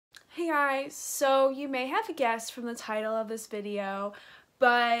guys, so you may have guessed from the title of this video,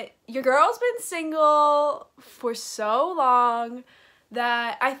 but your girl's been single for so long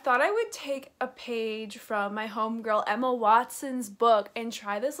that I thought I would take a page from my homegirl Emma Watson's book and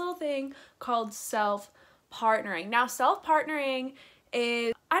try this little thing called self-partnering. Now, self-partnering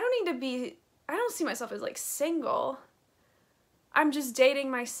is, I don't see myself as like single. I'm just dating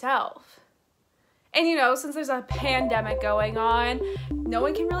myself. And you know, since there's a pandemic going on, no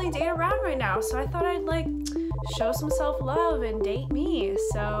one can really date around right now. So I thought I'd like show some self-love and date me.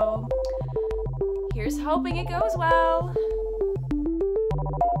 So here's hoping it goes well.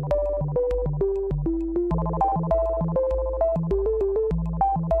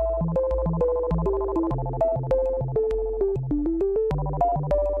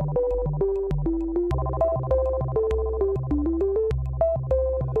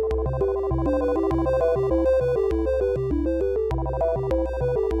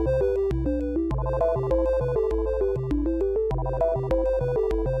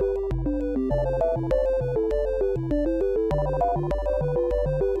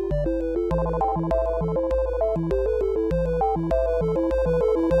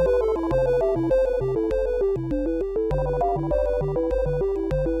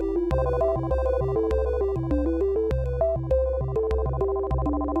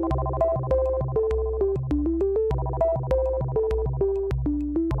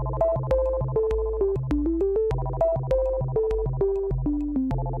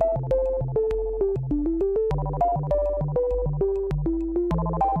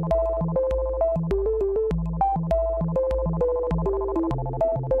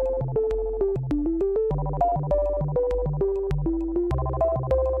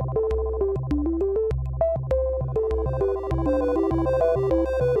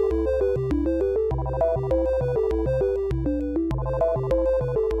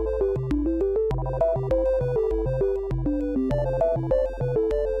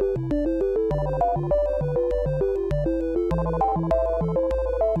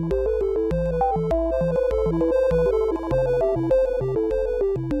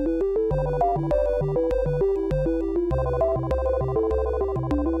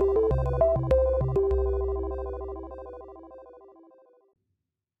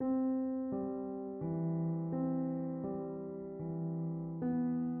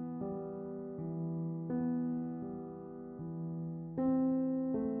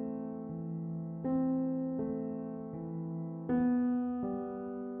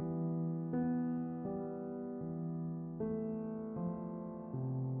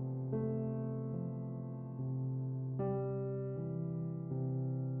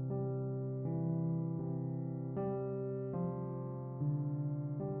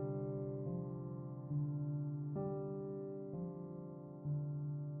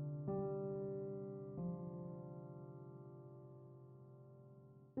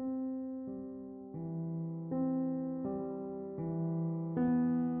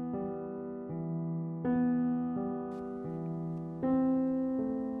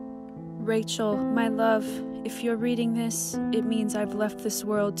 Rachel, my love, if you're reading this, it means I've left this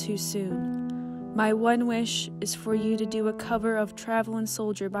world too soon. My one wish is for you to do a cover of Travelin'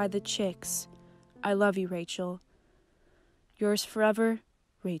 Soldier by the Chicks. I love you, Rachel. Yours forever,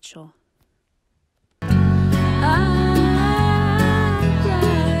 Rachel.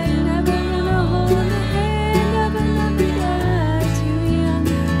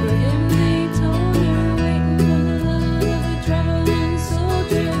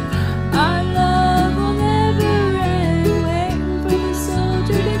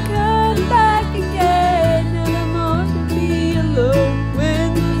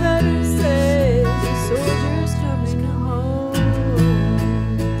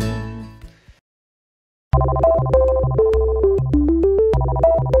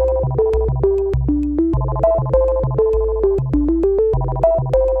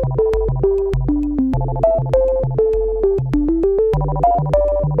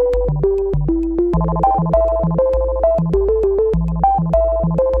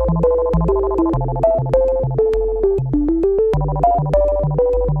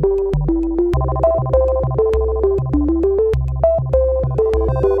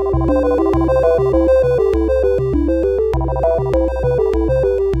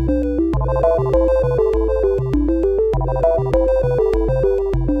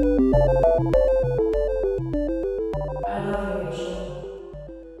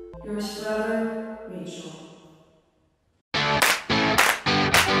 Yours forever,